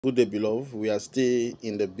Good day, beloved. We are still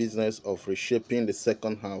in the business of reshaping the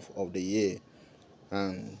second half of the year,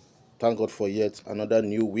 and thank God for yet another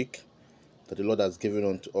new week that the Lord has given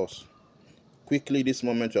unto us. Quickly, this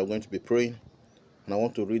moment we are going to be praying, and I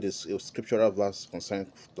want to read a scriptural verse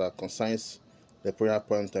that concerns the prayer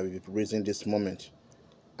point that we will be raising this moment.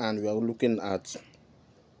 And we are looking at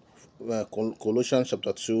Colossians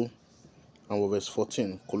chapter 2 and verse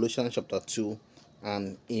 14. Colossians chapter 2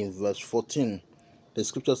 and in verse 14. The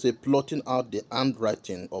scripture says, plotting out the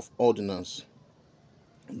handwriting of ordinance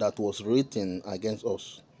that was written against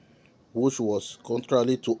us, which was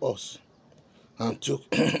contrary to us, and took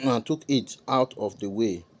and took it out of the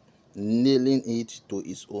way, nailing it to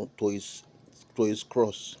his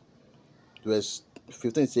cross. Verse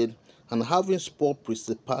 15 said, and having spoiled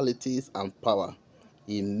principalities and power,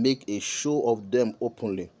 he make a show of them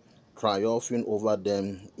openly, triumphing over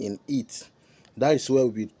them in it. That is where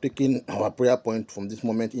we'll be taking our prayer point from this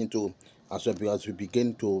moment into as we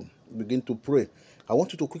begin to pray. I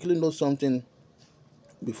want you to quickly know something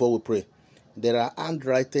before we pray. There are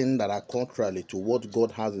handwriting that are contrary to what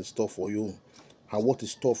God has in store for you, and what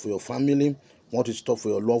is in store for your family, what is in store for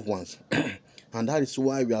your loved ones. And that is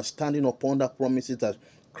why we are standing upon that promises that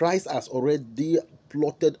Christ has already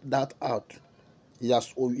plotted that out. He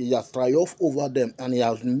has triumphed over them, and he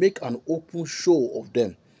has made an open show of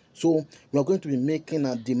them. So we are going to be making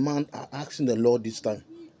a demand and asking the Lord this time.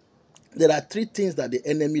 There are three things that the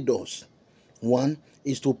enemy does. One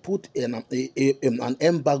is to put an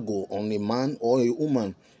embargo on a man or a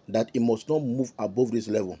woman that he must not move above this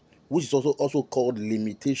level, which is also called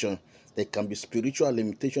limitation. There can be spiritual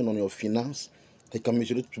limitation on your finance. There can be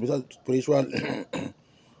spiritual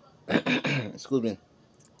excuse me.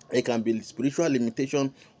 It can be spiritual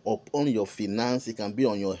limitation upon your finance. It can be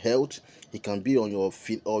on your health. It can be on your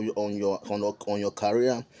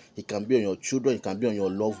career. It can be on your children. It can be on your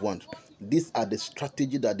loved ones. These are the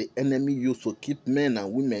strategy that the enemy used to keep men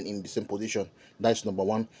and women in the same position. That's number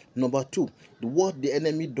one. Number two, what the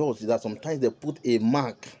enemy does is that sometimes they put a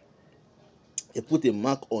mark. They put a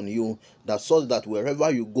mark on you that such that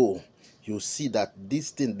wherever you go, you see that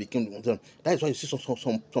this thing became. That is why you see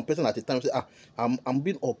some person at the time say, I'm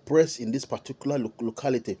being oppressed in this particular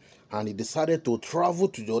locality, and he decided to travel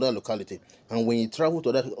to the other locality. And when he traveled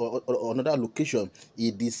to that another location,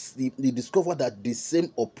 he discovered that the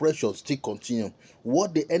same oppression still continue.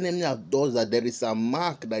 What the enemy does that there is a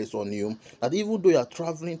mark that is on you, that even though you are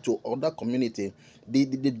traveling to other community, the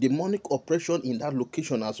demonic oppression in that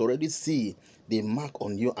location has already seen the mark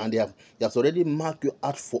on you, and they has already marked you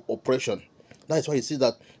out for oppression. That is why you see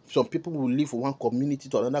that some people will leave from one community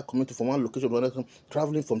to another community, from one location to another,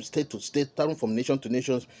 traveling from state to state, traveling from nation to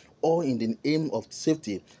nations, all in the aim of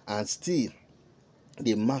safety, and still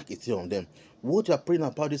the mark is still on them. What you are praying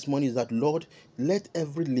about this morning is that, Lord, let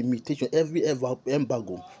every limitation, every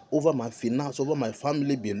embargo over my finance, over my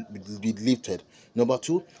family be lifted. Number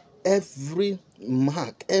two, every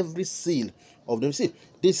mark, every seal of them. See,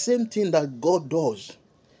 the same thing that God does,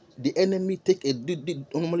 the enemy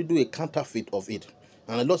normally do a counterfeit of it.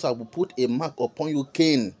 And the Lord will put a mark upon you,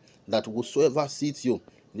 Cain, that whosoever sees you,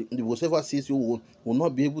 whosoever sees you will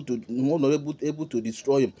not be able to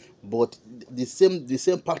destroy him. But the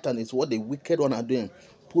same pattern is what the wicked one are doing,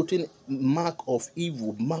 putting mark of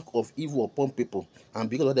evil upon people, and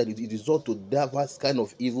because of that, it results to diverse kind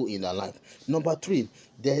of evil in their life. Number three,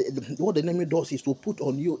 what the enemy does is to put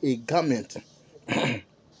on you a garment, a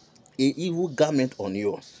evil garment on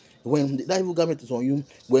you. When that evil garment is on you,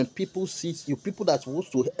 when people see you, people that are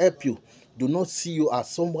supposed to help you do not see you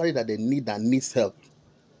as somebody that needs help.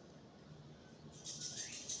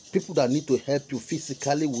 People that need to help you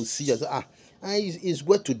physically will see you as, it's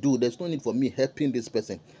well to do. There's no need for me helping this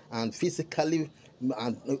person. And physically you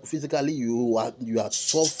are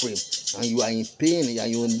suffering, and you are in pain,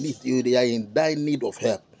 and you are in dire need of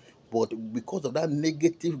help. But because of that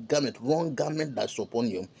negative garment, wrong garment that's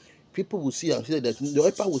upon you, people will see and say that the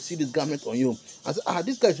helper will see this garment on you and say,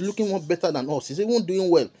 this guy is looking more better than us. He's even doing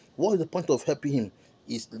well. What is the point of helping him?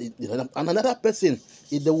 And another person,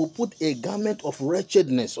 if they will put a garment of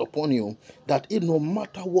wretchedness upon you, that no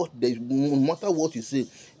matter what you say,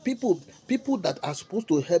 people that are supposed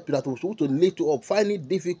to help you, that are supposed to lift you up, find it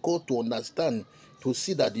difficult to understand, to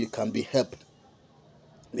see that you can be helped.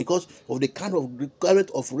 Because of the kind of garment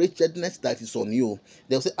of wretchedness that is on you,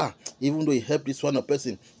 they'll say, even though you help this one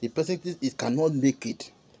person, the person cannot make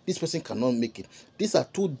it. This person cannot make it. These are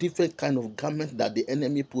two different kind of garments that the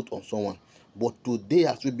enemy put on someone. But today,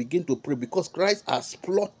 as we begin to pray, because Christ has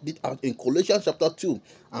plotted it out in Colossians chapter 2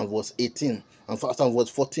 and verse 18 and verse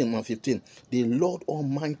 14 and 15, the Lord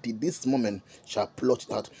Almighty this moment shall plot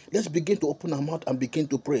it out. Let's begin to open our mouth and begin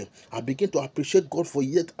to pray. I begin to appreciate God for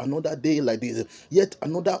yet another day like this, yet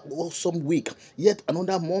another awesome week, yet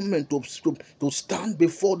another moment to stand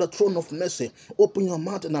before the throne of mercy. Open your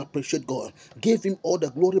mouth and appreciate God. Give him all the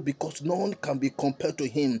glory, because none can be compared to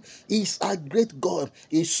him. He's a great God.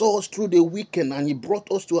 He saw us through the weekend and he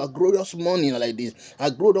brought us to a glorious morning like this, a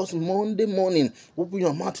glorious Monday morning. Open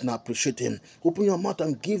your mouth and appreciate him. Open your mouth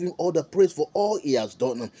and give him all the praise for all he has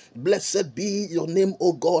done. Blessed be your name,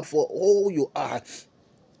 O God, for all you are.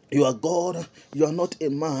 You are God, you are not a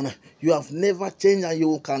man. You have never changed and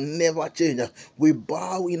you can never change. We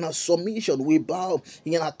bow in a submission, we bow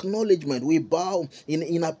in acknowledgement, we bow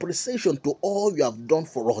in appreciation to all you have done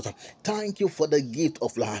for us. Thank you for the gift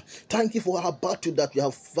of life. Thank you for our battle that you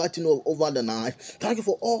have fighting over the night. Thank you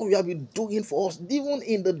for all you have been doing for us. Even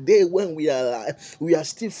in the day when we are alive, we are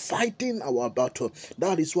still fighting our battle.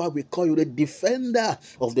 That is why we call you the defender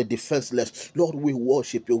of the defenseless. Lord, we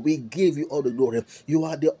worship you. We give you all the glory. You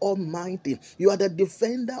are the Almighty. You are the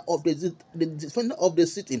defender of the defender of the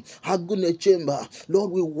city. Hagune chamber. Lord,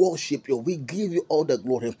 we worship you. We give you all the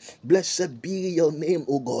glory. Blessed be your name,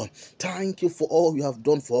 O God. Thank you for all you have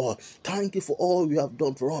done for us. Thank you for all you have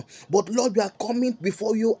done for us. But Lord, we are coming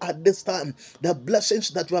before you at this time. The blessings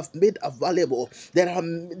that you have made available. There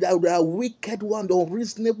are wicked ones,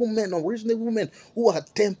 unreasonable men who are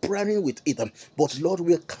tampering with it. But Lord,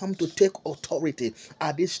 we come to take authority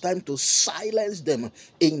at this time to silence them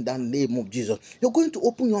in the name of Jesus. You're going to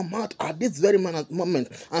open your mouth at this very moment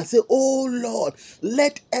and say, oh Lord,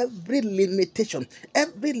 let every limitation,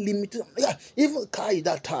 even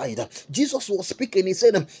tide. Jesus was speaking, he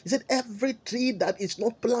said, every tree that is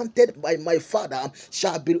not planted by my Father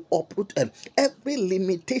shall be uprooted. Every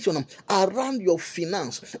limitation around your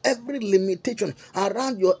finance, every limitation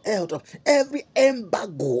around your health, every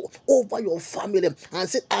embargo over your family, and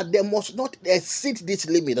say, they must not exceed this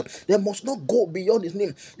limit. They must not go beyond this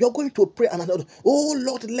limit. You're going to pray another. Oh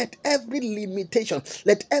Lord, let every limitation,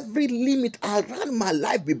 let every limit around my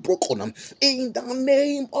life be broken. In the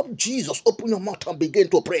name of Jesus, open your mouth and begin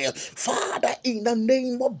to pray. Father, in the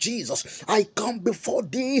name of Jesus, I come before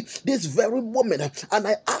thee this very moment and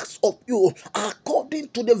I ask of you, according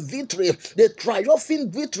to the victory, the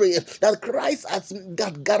triumphant victory that Christ has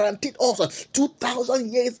guaranteed us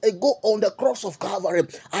 2,000 years ago on the cross of Calvary,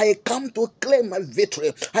 I come to claim my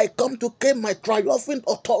victory. I come to claim my triumphant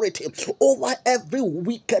authority over every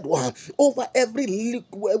wicked one, over every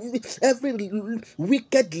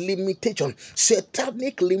wicked limitation,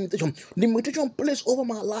 satanic limitation placed over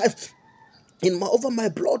my life, over my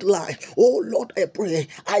bloodline. Oh Lord, I pray,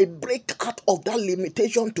 I break out of that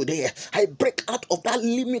limitation today. I break out of that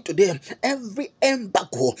limit today. Every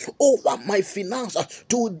embargo over my finance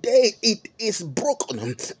today, it is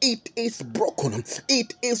broken. It is broken.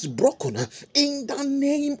 It is broken. In the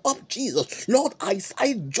name of Jesus, Lord, I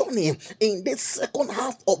journey in this second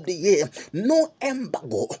half of the year. No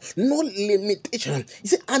embargo, no limitation. You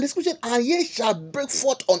see, and the scripture, and ye shall break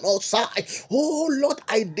forth on all sides. Oh Lord,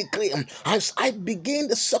 I decree, as I begin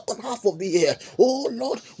the second half of the year, oh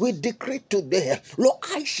Lord, we decree today, Lord,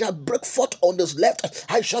 I shall break forth on this left,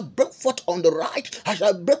 I shall break forth on the right, I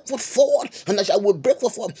shall break forth forward, and I will break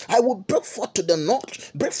forth. I will break forth to the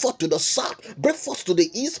north, break forth to the south, break forth to the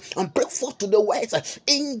east, and break forth to the west.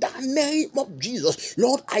 In the name of Jesus,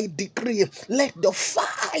 Lord, I decree, let the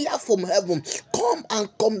fire from heaven come and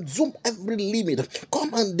consume every limit,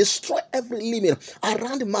 come and destroy every limit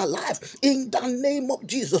around my life. In the name of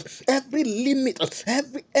Jesus, every limit,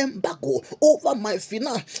 every embargo over my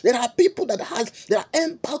finance. There are people that there are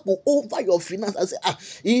embargo over your finance. I say,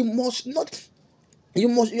 you must not.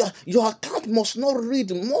 Your account must not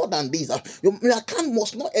read more than this. Your account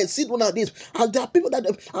must not exceed one of these. And there are people that,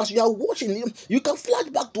 as you are watching, you can flash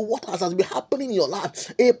back to what has been happening in your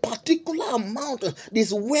life. A particular amount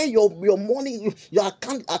is where your money, your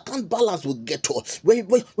account balance will get to. When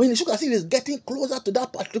you should see it's getting closer to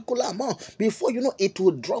that particular amount, before you know it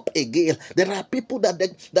will drop again. There are people that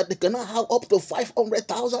they cannot have up to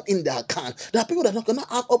 500,000 in their account. There are people that cannot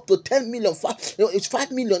have up to 10 million. It's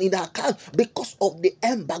 5 million in their account because of the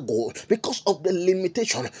embargo, because of the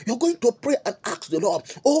limitation. You're going to pray and ask the Lord,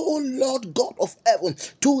 oh Lord God of heaven,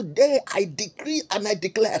 today I decree and I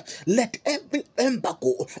declare, let every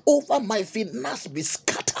embargo over my finance be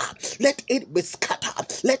scattered. Let it be scattered.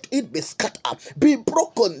 scattered. Let it be scattered. Be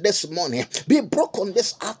broken this morning. Be broken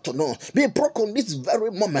this afternoon. Be broken this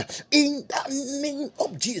very moment. In the name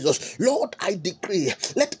of Jesus, Lord, I decree,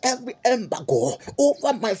 let every embargo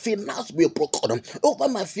over my finance be broken. Over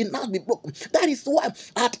my finance be broken. That is why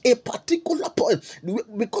at a particular point,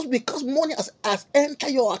 because money has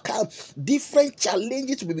entered your account, different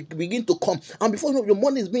challenges will begin to come. And before you know, your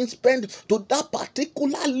money is being spent to that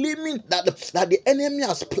particular limit that the enemy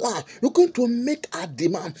has planned. You're going to make a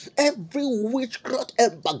demand. Every witchcraft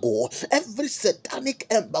embargo, every satanic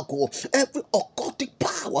embargo, every occultic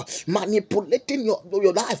power manipulating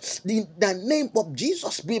your life, in the name of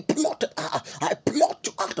Jesus, be plotted out. I plot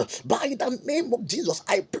you out by the name of Jesus.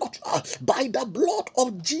 I plot you out by the blood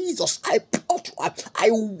of Jesus. I plot you out. I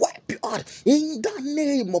wipe you out in the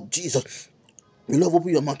name of Jesus. Love, open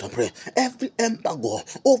your mouth and pray. Every embargo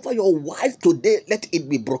over your wife today, let it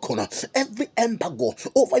be broken. Every embargo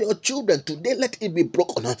over your children today, let it be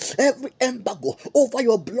broken. Every embargo over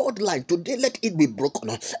your bloodline today, let it be broken.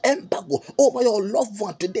 Embargo over your loved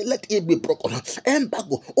one today, let it be broken.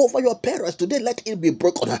 Embargo over your parents today, let it be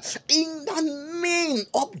broken. In the name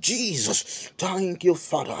of Jesus. Thank you,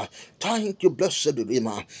 Father. Thank you, blessed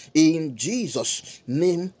Redeemer. In Jesus'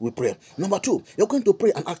 name we pray. Number 2, you're going to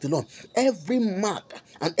pray and ask the Lord, every mark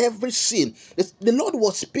and every sin. The Lord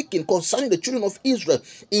was speaking concerning the children of Israel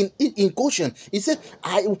in Goshen. He said,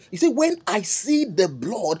 when I see the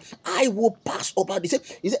blood, I will pass over. He said,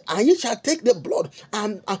 and you shall take the blood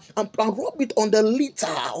and rub it on the litter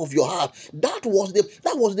of your heart. That was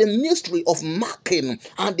the mystery of marking,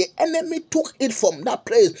 and the enemy took it from that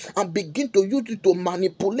place and begin to use it to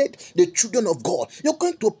manipulate the children of God. You're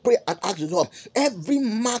going to pray and ask the Lord, every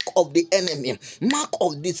mark of the enemy, mark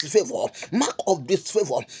of disfavor, mark of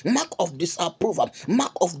disfavor, mark of disapproval,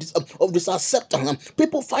 mark of acceptance.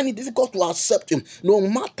 People find it difficult to accept him. No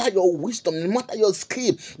matter your wisdom, no matter your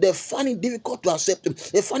skill, they find it difficult to accept him.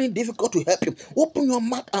 They find it difficult to help him. Open your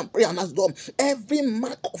mouth and pray and ask God, every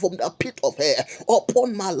mark from the pit of hell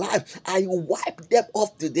upon my life, I wipe them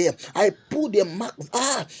off today. I put the mark.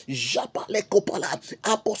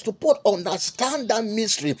 Apostle Paul understand that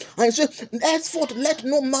mystery and say, henceforth let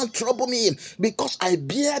no man trouble me, because I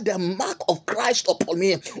bear the mark of Christ upon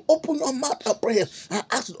me. Open your mouth and pray and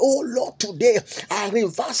ask, oh Lord, today I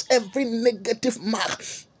reverse every negative mark.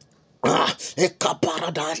 I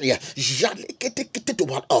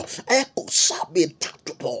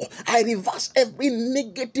reverse every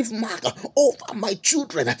negative mark over my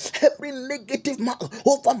children, every negative mark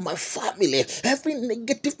over my family, every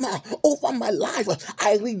negative mark over my life.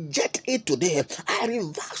 I reject it today. I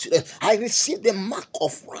reverse it. I receive the mark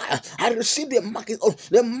of fire. I receive the mark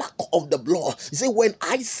of the blood. You see, when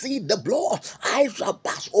I see the blood, I shall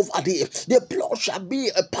pass over thee. The blood shall be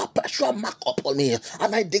a perpetual mark upon me,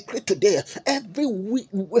 and I decree today, every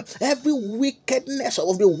wickedness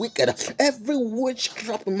of the wicked, every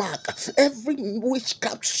witchcraft mark, every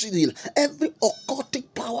witchcraft seal, every occultic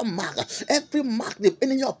power mark, every mark the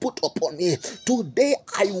enemy have put upon me, today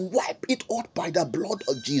I wipe it out by the blood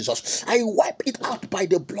of Jesus. I wipe it out by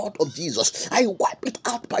the blood of Jesus. I wipe it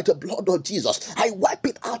out by the blood of Jesus. I wipe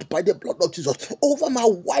it out by the blood of Jesus. Over my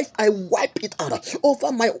wife, I wipe it out.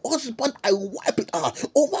 Over my husband, I wipe it out.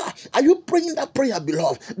 Are you praying that prayer,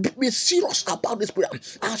 beloved? Be serious about this prayer.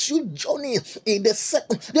 As you journey in the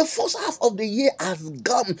first half of the year has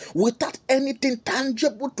gone without anything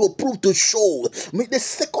tangible to prove, to show. The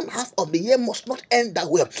second half of the year must not end that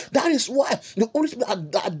way. That is why the Holy Spirit has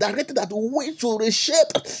directed that we should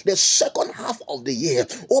reshape the second half of the year.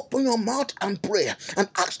 Open your mouth and pray and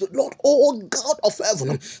ask the Lord, oh God of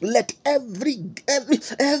heaven, let every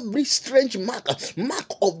strange mark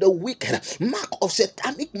of the wicked, mark of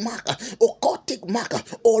satanic mark, occultic mark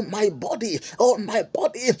on my body,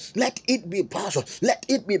 let it be battled, let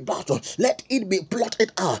it be battled, let it be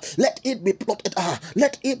plotted out, let it be plotted out,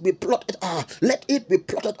 let it be plotted out, let it be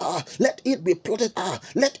plotted out, let it be plotted out,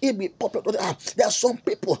 let it be plotted out. There are some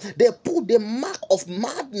people, they put the mark of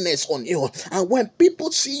madness on you, and when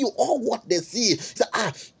people see you, all what they see is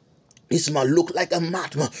this man look like a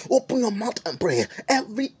madman. Open your mouth and pray.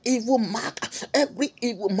 Every evil mark,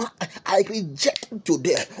 I reject it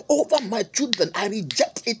today. Over my children, I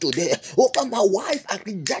reject it today. Over my wife, I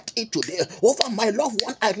reject it today. Over my loved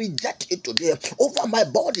one, I reject it today. Over my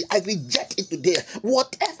body, I reject it today.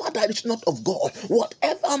 Whatever that is not of God,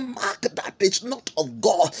 whatever mark that is not of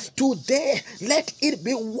God, today let it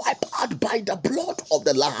be wiped out by the blood of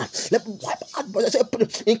the Lamb. Let it be wiped out by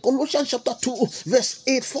the. In Colossians chapter 2, verse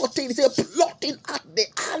 8, 14, a blotting out the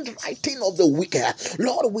handwriting of the wicked.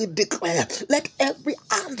 Lord, we declare, let every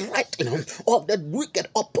handwriting of the wicked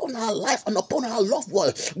upon our life and upon our loved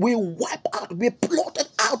ones, we wipe out, we blotted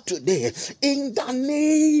out today in the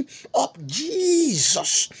name of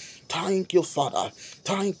Jesus. Thank you, Father.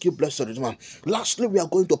 Thank you, blessed Redeemer. Lastly, we are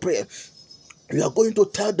going to pray. We are going to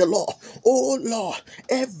tell the Lord, oh Lord,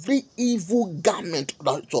 every evil garment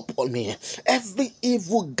that is upon me, every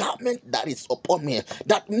evil garment that is upon me,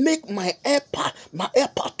 that make my helper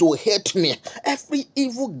to hate me, every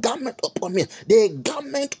evil garment upon me, the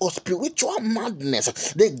garment of spiritual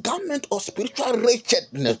madness, the garment of spiritual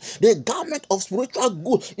wretchedness, the garment of spiritual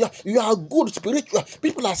good. You are good spiritual.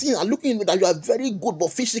 People are seeing and looking at you that you are very good,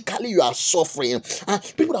 but physically you are suffering.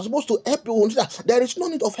 And people are supposed to help you. There is no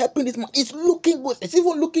need of helping this man. It's looking good. It's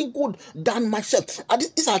even looking good than myself. And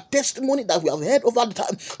this is a testimony that we have heard over the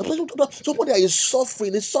time. Somebody is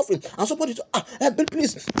suffering, and somebody help me,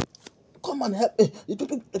 please. Come and help me.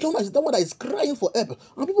 Someone that is crying for help.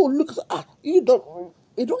 And people look, you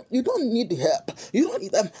don't need help. You don't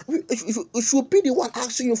need help. You should be the one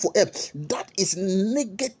asking you for help. That is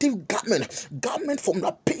negative garment from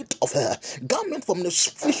the pit of hell, garment from the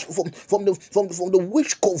fish, from the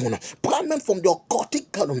witch coven, garment from the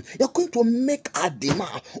occultic coven. You're going to make a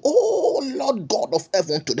demand. Oh Lord God of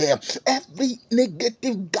heaven, today, every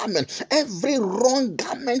negative garment, every wrong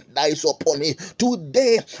garment that is upon me,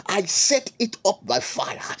 today I set it up by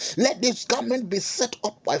fire. Let this garment be set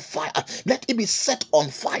up by fire. Let it be set on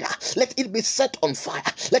fire. Let it be set on fire.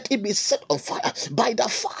 Let it be set on fire by the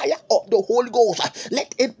fire of the Holy Ghost.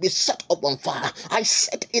 Let it be set up on fire. I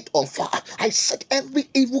set it on fire. I set every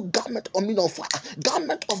evil garment on me on fire.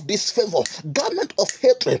 Garment of disfavor, garment of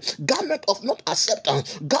hatred, garment of not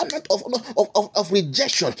acceptance, garment of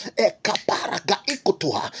rejection.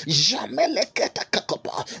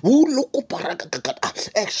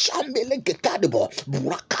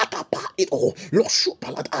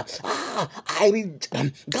 I reject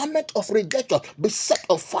garment of rejection, be set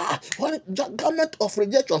on fire. Garment of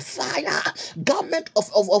rejection, fire. Garment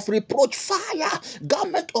of reproach, fire.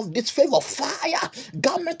 Garment of disfavor, fire.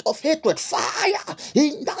 Garment of hatred, fire.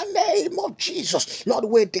 In the name of Jesus, Lord,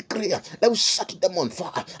 we declare, let us set them on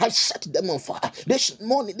fire. I set them on fire. This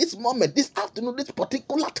morning, this moment, this afternoon, this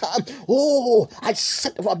particular time. Oh, I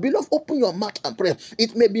set. Beloved, open your mouth and pray.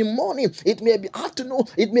 It may be morning, it may be afternoon,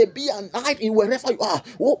 it may be a night, wherever you are.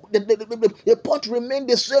 Oh, the point remain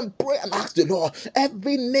the same. Pray and ask the Lord.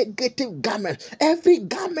 Every negative garment, every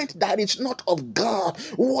garment that is not of God,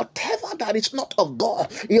 whatever that is not of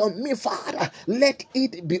God, on me, Father, let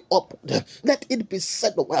it be up. Let it be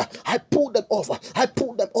set away. I pull them off. I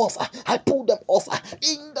pull them off. I pull them off.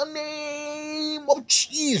 In the name of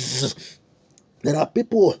Jesus. There are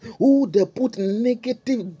people who they put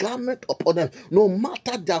negative garment upon them. No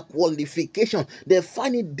matter their qualification, they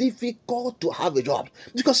find it difficult to have a job.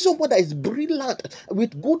 Because somebody is brilliant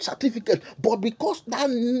with good certificate, but because that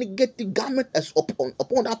negative garment is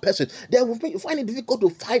upon that person, they will find it difficult to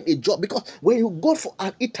find a job. Because when you go for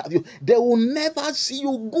an interview, they will never see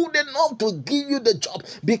you good enough to give you the job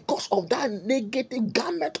because of that negative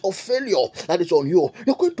garment of failure that is on you.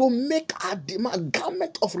 You're going to make a demand,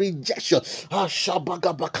 garment of rejection.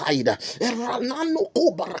 Shabagabakaida, Ranano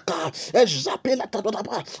Kobaraka, Zapela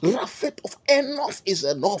Tadaba, Rafet of enough is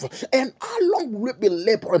enough. And how long will it be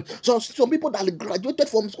laboring? So some people that graduated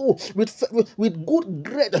from school with good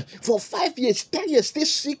grade for 5 years, 10 years, still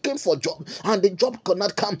seeking for job, and the job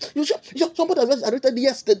cannot come. Somebody that graduated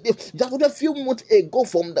yesterday, just a few months ago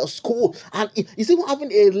from the school, and is even having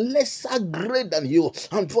a lesser grade than you.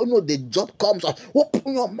 And before you know, the job comes.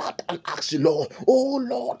 Open your mouth and ask the Lord, oh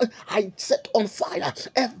Lord, I set on fire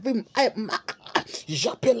every mark.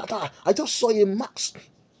 I just saw a mask.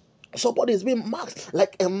 Somebody is being marked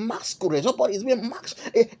like a masquerade. Somebody is being marked.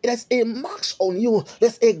 There's a mask on you.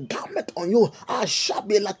 There's a garment on you.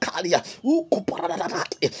 Shabela Kalia.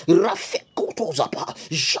 Rafekotozapa.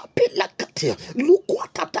 Japela Katia.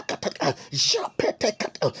 Luquatatakata.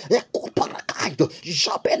 Japetekata. Ekoparakaido.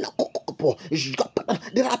 Japela Kokopo.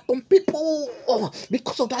 There are some people,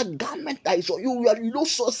 because of that garment that is on you, you look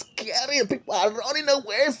so scary. People are running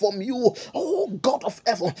away from you. Oh, God of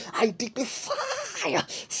heaven, I declare fire,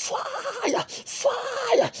 fire,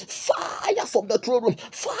 fire, fire from the throne room,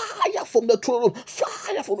 fire from the throne room,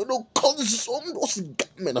 fire from the throne room. Consume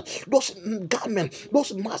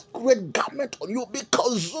those masquerade garments on you. Be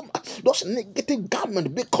consumed. Those negative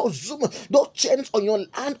garments be consumed. Those chains on your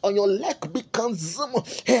hand, on your leg be consumed.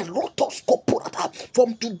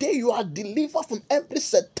 From today, you are delivered from every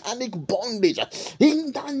satanic bondage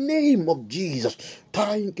in the name of Jesus.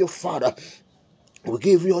 Thank you, Father. We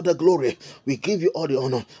give you all the glory. We give you all the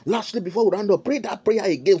honor. Lastly, before we round up, pray that prayer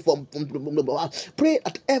again pray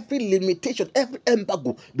that every limitation, every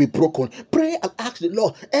embargo be broken. Pray and ask the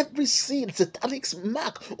Lord, every sin, satanic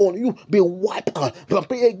mark on you be wiped out.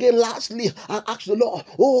 Pray again lastly and ask the Lord,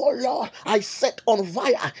 oh Lord, I set on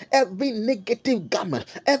fire every negative garment,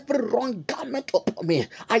 every wrong garment upon me.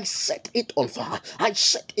 I set it on fire. I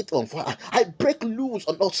set it on fire. I break loose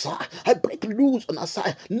on our side. I break loose on our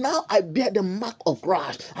side. Now I bear the mark of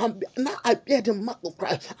Christ, and now I bear the mark of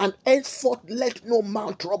Christ, and henceforth let no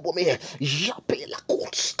man trouble me.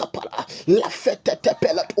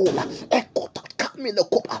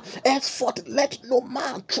 Henceforth let no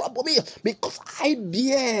man trouble me, because I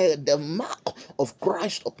bear the mark of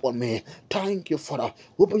Christ upon me. Thank you, Father.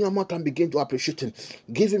 Open your mouth and begin to appreciate him.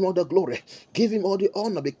 Give him all the glory, give him all the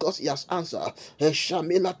honor, because he has answered.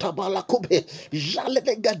 Shamila tabala kube jale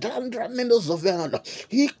gadandra menozovena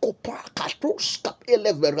ikopa katoska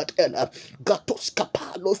eleveratela gatoska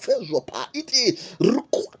palo fezopa iti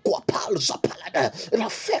rukwa pal zapalada la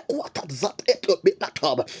fekwa zat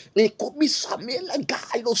etobinatab ikobi samela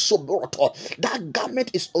gailo soboroto. That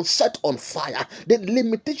garment is set on fire. The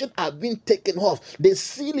limitation have been taken off. The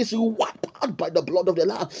seal is wiped out by the blood of the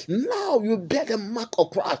Lamb. Now you bear the mark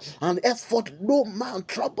of Christ, and effort no man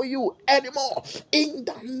trouble you anymore. In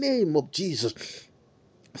the name of Jesus.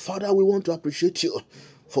 Father, we want to appreciate you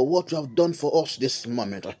for what you have done for us this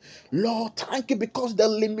moment. Lord, thank you, because the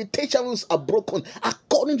limitations are broken.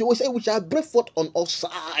 According to what we say, we shall break forth on our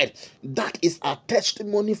side. That is our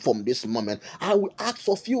testimony from this moment. I will ask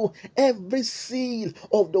of you, every seal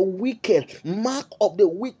of the wicked, mark of the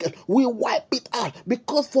wicked, we wipe it out,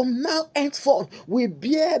 because from now henceforth we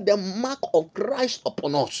bear the mark of Christ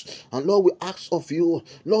upon us. And Lord, we ask of you,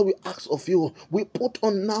 Lord, we ask of you, we put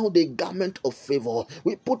on now the garment of favor.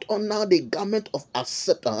 We put on now the garment of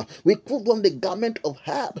acceptance. We put on the garment of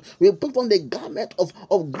help. We put on the garment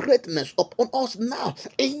of greatness upon us now,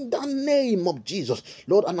 in the name of Jesus.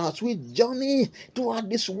 Lord, and as we journey throughout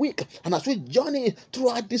this week, and as we journey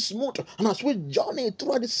throughout this month, and as we journey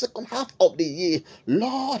throughout the second half of the year,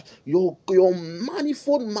 Lord, your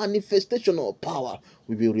manifold manifestation of power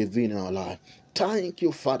will be revealed in our life. Thank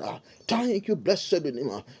you, Father. Thank you, blessed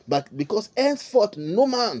name. But because henceforth no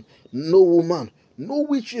man, no woman, no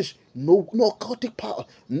witches, no occultic power,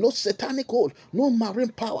 no satanic hold, no marine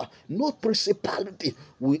power, no principality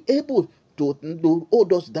will able to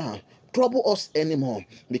hold us down, trouble us anymore,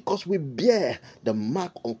 because we bear the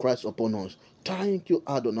mark of Christ upon us. Thank you,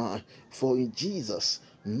 Adonai, for in Jesus'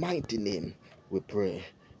 mighty name we pray.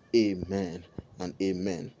 Amen and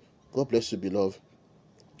amen. God bless you, beloved.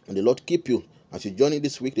 And the Lord keep you as you journey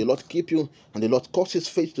this week. The Lord keep you, and the Lord cause his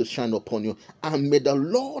face to shine upon you. And may the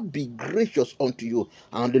Lord be gracious unto you,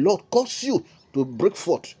 and the Lord cause you to break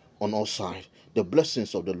forth on all sides. The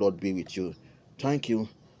blessings of the Lord be with you. Thank you,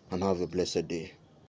 and have a blessed day.